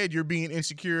back of your head you're being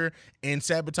insecure and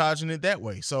sabotaging it that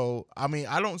way. So, I mean,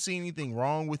 I don't see anything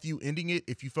wrong with you ending it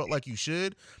if you felt like you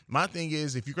should. My thing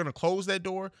is, if you're going to close that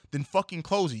door, then fucking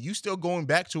close it. You still going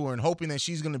back to her and hoping that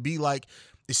she's going to be like,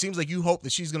 it seems like you hope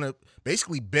that she's going to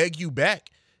basically beg you back.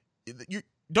 You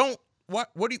don't, why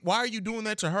are you doing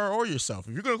that to her or yourself?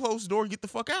 If you're going to close the door, get the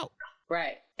fuck out.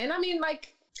 Right. And I mean,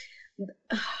 like,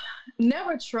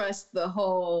 never trust the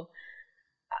whole,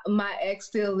 my ex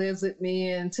still lives with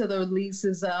me until the lease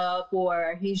is up,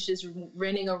 or he's just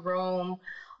renting a room.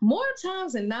 More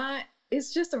times than not,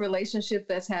 it's just a relationship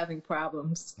that's having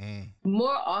problems.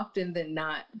 More often than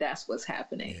not, that's what's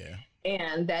happening. Yeah.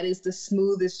 And that is the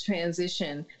smoothest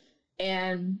transition.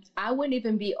 And I wouldn't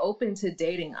even be open to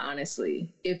dating, honestly,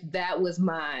 if that was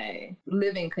my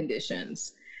living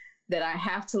conditions, that I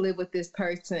have to live with this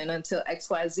person until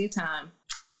XYZ time.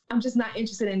 I'm just not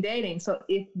interested in dating. So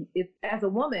if as a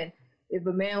woman, if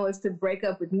a man was to break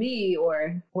up with me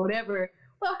or whatever,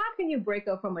 well, how can you break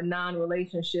up from a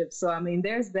non-relationship? So, I mean,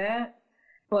 there's that.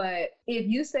 But if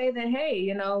you say that, hey,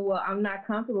 you know, well, I'm not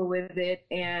comfortable with it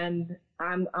and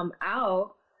I'm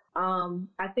out,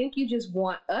 I think you just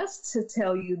want us to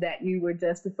tell you that you were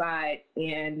justified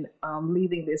in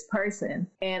leaving this person.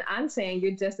 And I'm saying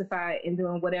you're justified in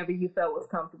doing whatever you felt was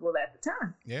comfortable at the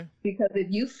time. Yeah. Because if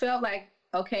you felt like,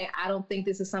 okay, I don't think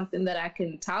this is something that I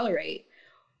can tolerate,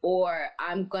 or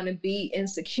I'm going to be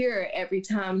insecure every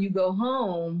time you go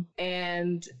home.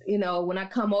 And, you know, when I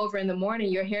come over in the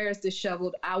morning, your hair is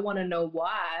disheveled. I want to know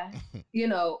why. You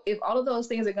know, if all of those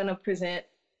things are going to present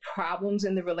problems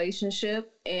in the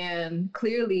relationship, and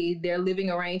clearly their living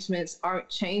arrangements aren't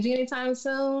changing anytime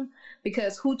soon,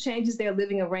 because who changes their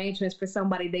living arrangements for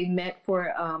somebody they met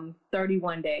for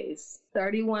 31 days,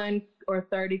 31 or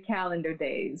 30 calendar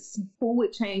days? Who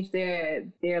would change their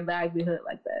livelihood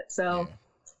like that? So yeah.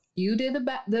 You did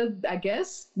I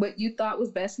guess what you thought was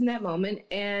best in that moment,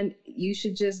 and you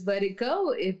should just let it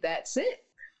go if that's it.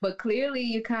 But clearly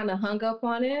you kind of hung up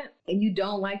on it, and you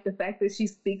don't like the fact that she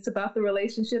speaks about the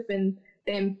relationship in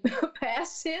in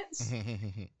past tense.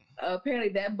 Apparently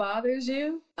that bothers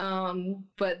you.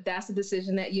 But that's the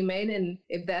decision that you made. And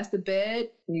if that's the bed,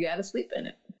 you got to sleep in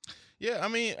it. Yeah, I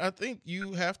mean, I think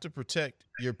you have to protect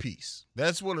your peace.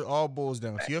 That's what it all boils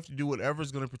down to. You have to do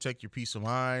whatever's going to protect your peace of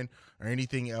mind or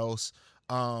anything else.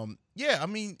 Yeah, I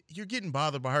mean, you're getting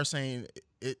bothered by her saying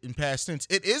it in past tense.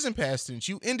 It is in past tense.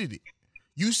 You ended it.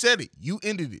 You said it. You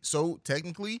ended it. So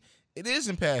technically, it is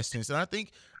in past tense. And I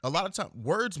think a lot of times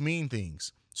words mean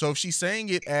things. So if she's saying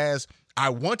it as I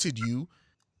wanted you,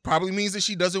 probably means that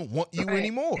she doesn't want you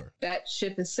anymore. That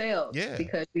ship has sailed. Yeah.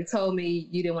 Because you told me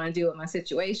you didn't want to deal with my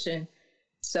situation.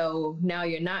 So now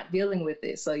you're not dealing with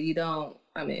it. So you got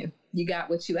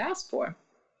what you asked for.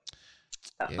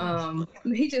 Yeah.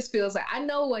 He just feels like, I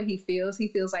know what he feels. He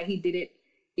feels like he did it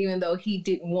even though he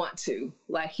didn't want to.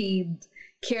 Like he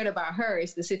cared about her.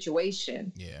 It's the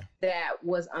situation that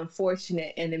was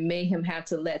unfortunate, and it made him have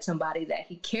to let somebody that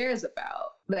he cares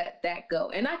about let that go.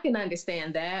 And I can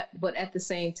understand that, but at the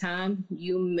same time,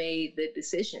 you made the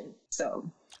decision, so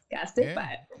you gotta stick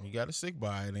by it. You gotta stick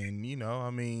by it. And I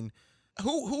mean,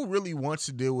 who really wants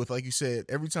to deal with, like you said,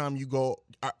 every time you go,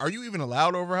 are you even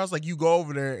allowed over her house? Like you go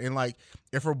over there and like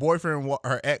if her boyfriend,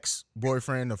 her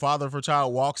ex-boyfriend, the father of her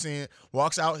child walks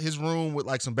out his room with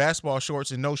like some basketball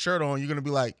shorts and no shirt on, you're gonna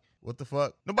be like, what the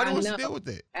fuck? Nobody wants to deal with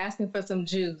it. Asking for some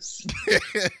juice.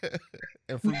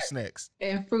 And fruit snacks.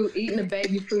 And fruit, eating the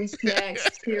baby fruit snacks,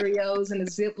 Cheerios in a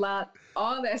Ziploc.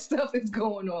 All that stuff is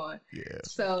going on. Yeah.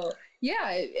 So, yeah,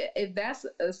 if that's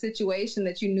a situation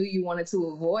that you knew you wanted to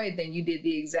avoid, then you did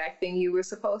the exact thing you were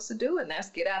supposed to do, and that's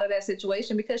get out of that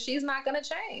situation because she's not going to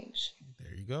change.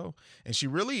 There you go. And she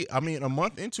really, I mean, a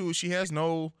month into it, she has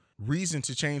no reason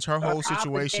to change her whole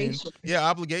situation. Obligation. Yeah,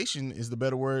 obligation is the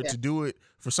better word to do it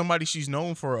for somebody she's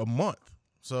known for a month.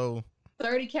 So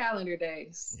 30 calendar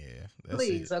days. Yeah,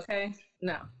 please, okay?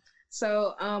 No.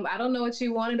 So I don't know what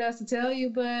you wanted us to tell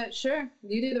you, but sure,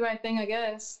 you did the right thing, I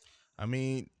guess. I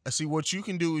mean, see, what you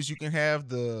can do is you can have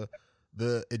the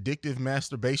addictive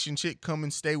masturbation chick come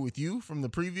and stay with you from the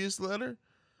previous letter.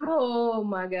 Oh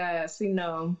my God. See,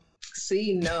 no.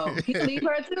 He can leave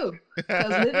her too.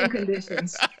 Because living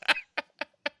conditions.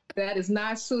 That is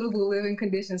not suitable living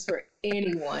conditions for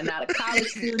anyone. Not a college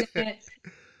student,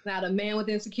 not a man with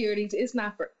insecurities. It's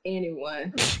not for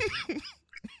anyone. I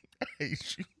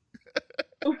hate you.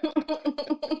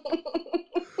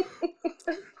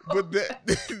 But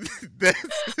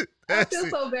that's I feel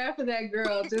so bad for that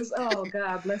girl. Just, oh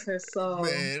God, bless her soul.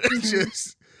 Man,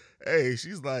 hey,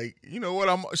 she's like, you know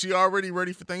what? She already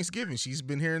ready for Thanksgiving. She's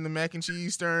been hearing the mac and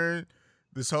cheese turn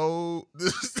this whole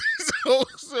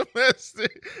semester.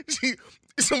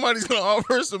 Somebody's gonna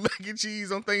offer her some mac and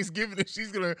cheese on Thanksgiving, and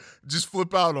she's gonna just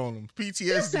flip out on them.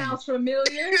 PTSD. That sounds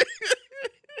familiar.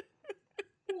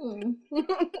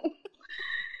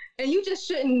 And you just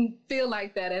shouldn't feel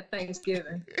like that at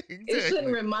Thanksgiving. Exactly. It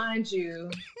shouldn't remind you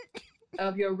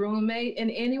of your roommate in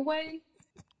any way.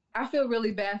 I feel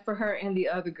really bad for her and the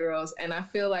other girls, and I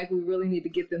feel like we really need to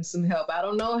get them some help. I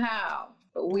don't know how,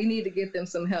 but we need to get them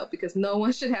some help because no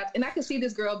one should have. And I can see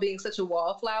this girl being such a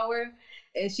wallflower,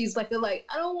 and she's like,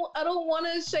 I don't want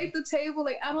to shake the table.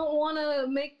 Like, I don't want to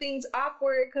make things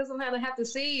awkward because I'm gonna have to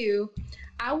see you.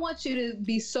 I want you to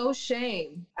be so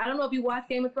shamed. I don't know if you watch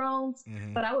Game of Thrones,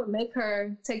 but I would make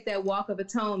her take that walk of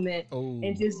atonement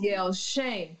and just yell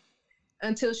shame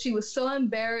until she was so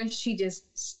embarrassed she just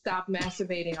stopped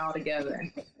masturbating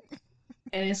altogether.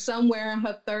 And then somewhere in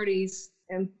her 30s,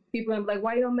 and people are like,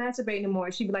 why you don't masturbate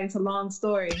anymore? She'd be like, it's a long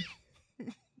story.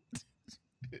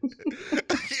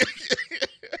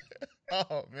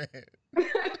 Oh, man.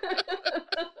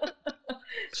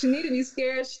 She need to be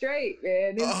scared straight,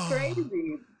 man. It's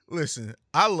crazy. Listen,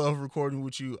 I love recording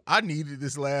with you. I needed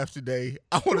this laugh today.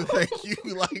 I want to thank you.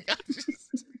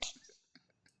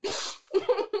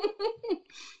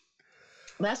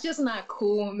 That's just not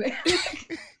cool, man.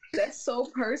 That's so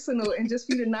personal, and just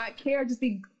for you to not care, just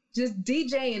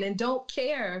DJing and don't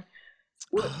care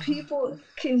what people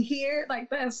can hear. Like,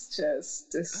 that's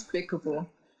just despicable.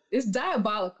 It's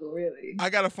diabolical, really.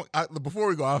 Before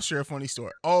we go, I'll share a funny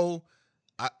story.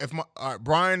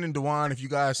 Brian and Dewan, if you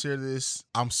guys hear this,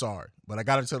 I'm sorry, but I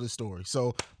gotta tell this story.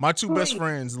 So my two best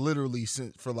friends, literally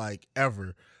for like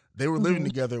ever, they were living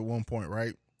together at one point,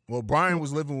 right? Well, Brian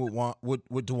was living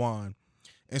with Dewan,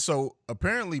 and so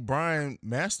apparently Brian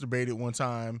masturbated one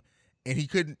time, and he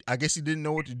couldn't. I guess he didn't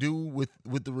know what to do with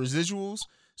the residuals,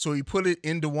 so he put it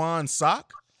in Dewan's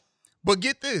sock. But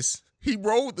get this, he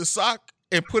rolled the sock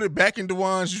and put it back in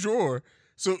Dewan's drawer.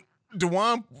 So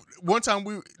Dewan, one time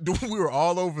we were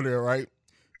all over there, right,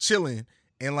 chilling,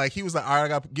 and like he was like, all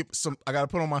right, I gotta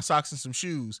put on my socks and some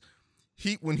shoes.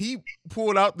 when he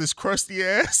pulled out this crusty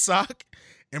ass sock,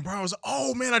 and Brian was like,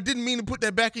 "Oh man, I didn't mean to put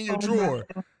that back in your drawer."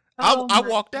 I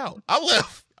walked out. I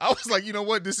left. I was like, you know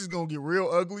what? This is gonna get real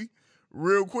ugly,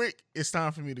 real quick. It's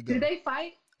time for me to go. Did they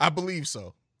fight? I believe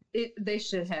so. They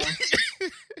should have.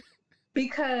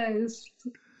 Because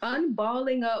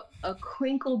unballing up a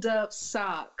crinkled up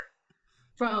sock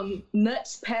from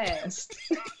nuts past,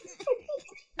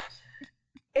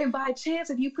 and by chance,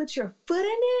 if you put your foot in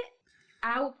it,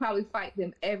 I would probably fight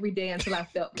them every day until I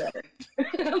felt better.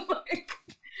 I'm like,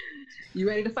 you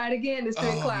ready to fight again? It's 3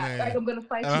 o'clock. Man. Like, I'm gonna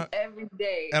fight you every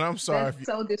day. And I'm sorry That's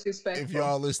so disrespectful. if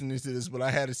y'all listening to this, but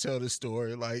I had to tell this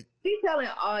story. Like, he's telling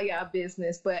all y'all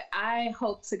business, but I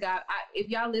hope to God, if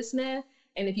y'all listening,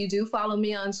 and if you do follow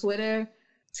me on Twitter,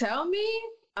 tell me,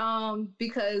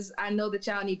 because I know that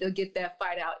y'all need to get that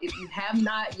fight out. If you have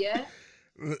not yet,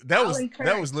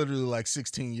 that was literally like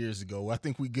 16 years ago. I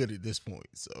think we good at this point,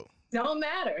 so don't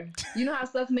matter. You know how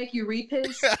stuff make you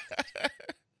re-piss?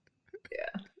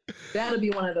 Yeah, that'll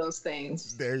be one of those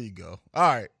things. There you go. All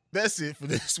right, that's it for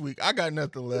this week. I got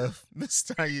nothing left. Miss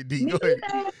Tanya D, go ahead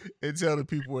and tell the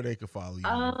people where they can follow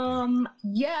you.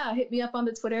 Yeah, hit me up on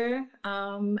the Twitter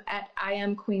at I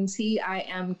am Queen T. I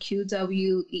am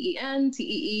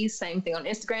QWEENTEE. Same thing on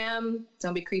Instagram.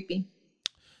 Don't be creepy.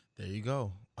 There you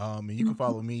go. And you can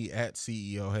follow me at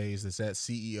CEO Hayes. That's at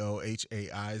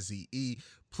CEOHAIZE.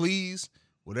 Please,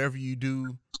 whatever you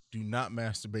do not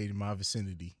masturbate in my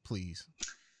vicinity, please.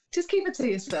 Just keep it to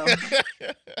yourself.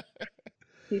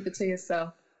 Keep it to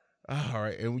yourself. All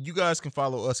right. And you guys can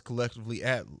follow us collectively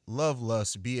at Love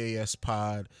Lust BAS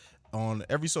Pod on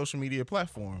every social media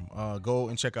platform. Go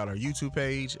and check out our YouTube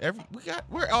page.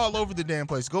 We're all over the damn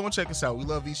place. Go and check us out. We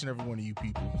love each and every one of you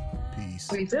people. Peace.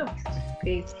 We do.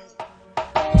 Peace.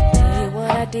 Tell you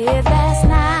what I did last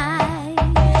night.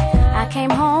 I came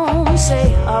home,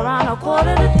 say around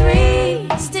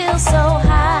 2:45, still so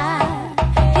high,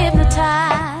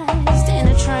 hypnotized in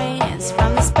a trance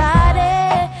from this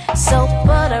body, so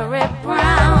buttery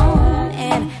brown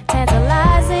and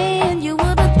tantalizing. You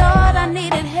would have thought I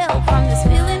needed help from this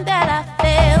feeling that I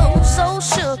felt. So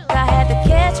shook, I had to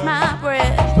catch my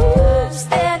breath. Oops,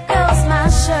 there goes my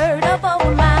shirt up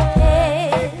over my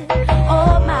head.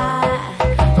 Oh my,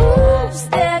 oops,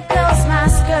 there goes my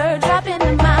skirt dropping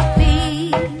to my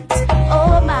feet.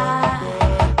 Oh my,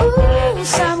 ooh,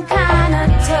 some kind of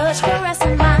touch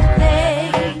caressing my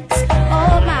legs.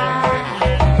 Oh my,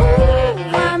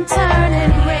 ooh, I'm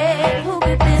turning red. Who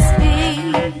could this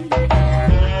be?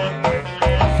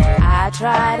 I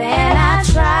tried and I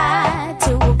tried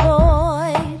to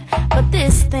avoid, but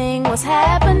this thing was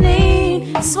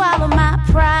happening. Swallow my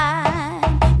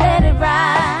pride, let it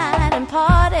ride and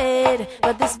parted,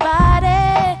 but this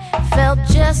body felt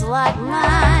just like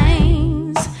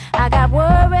mine. I got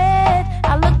worried,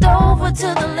 I looked over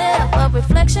to the left, a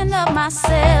reflection of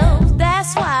myself.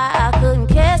 That's why I couldn't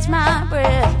catch my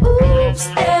breath. Oops,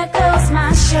 there